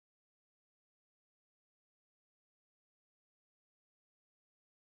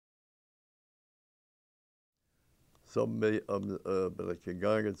So bin ich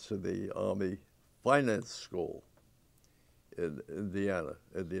gegangen zu the Army Finance School in Indiana,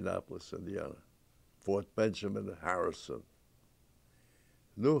 Indianapolis, Indiana. Fort Benjamin Harrison.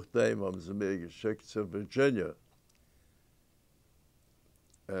 Nachdem haben sie mich geschickt zu Virginia.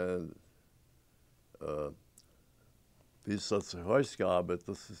 Und wie es hat sich ausgearbeitet,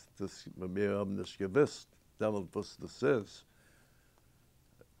 wir haben nicht gewusst, damals was das ist.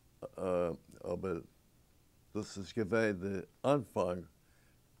 Aber das ist gewesen der Anfang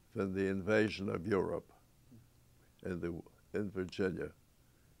von der Invasion of Europe in Virginia.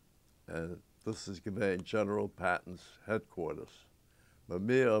 Und das ist gewesen General Patton's headquarters. Aber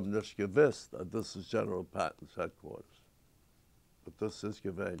wir haben nicht gewusst, dass das ist General Patton's headquarters. Aber das ist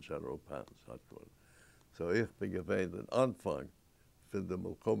gewesen General Patton's headquarters. So ich bin gewesen den Anfang von dem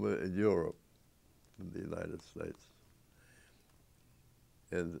Willkommen in Europe, in den United States.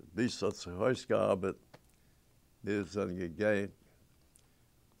 Und bis hat sich ausgearbeitet, wir sind gegangen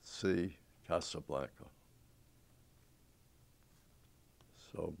zu Casablanca.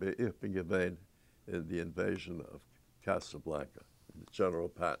 So ich bin gewesen in the invasion of Casablanca, General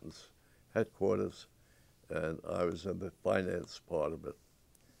Patton's headquarters, and I was in the finance part of it.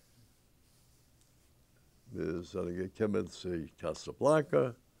 Wir sind gekommen zu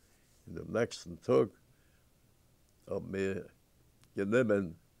Casablanca, in dem nächsten Tag haben wir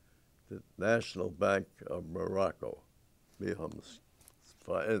genommen die National Bank of Morocco. Wir haben es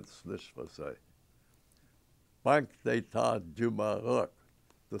für uns, nicht für sie. Banque d'État du Maroc,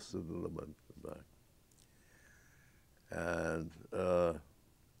 das ist der Name der Bank. And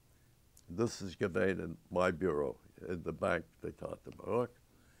this is gewesen in my bureau, in the Banque d'État du Maroc.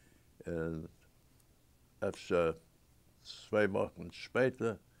 And efter 2 Wochen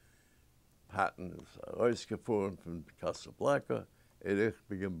später, Patton ist rausgefahren von Casablanca, und ich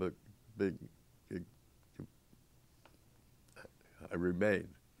I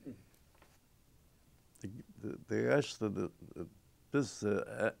remained. The rest of this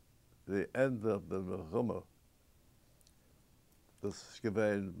the end of the Willkommen, this is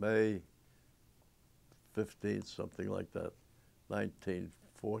gewesen May 15th, something like that,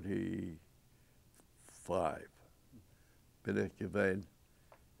 1945. Bin ich gewesen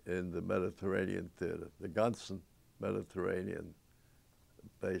in the Mediterranean Theater, the ganzen Mediterranean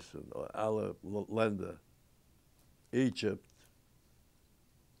Basin, alle Länder, Egypt,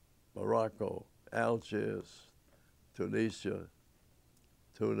 Morocco, Algiers, Tunisia,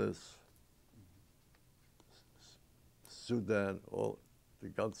 Tunis, Sudan, all the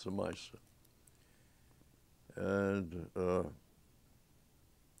ganze Meiste. And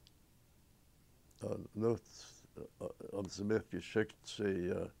haben sie mich geschickt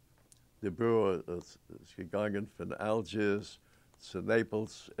zu die Büro ist gegangen von Algiers zu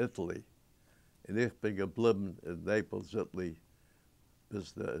Naples, Italy. Und ich bin geblieben in Naples, Italy,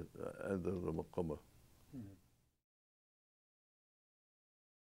 bis der Ende der Willkommen.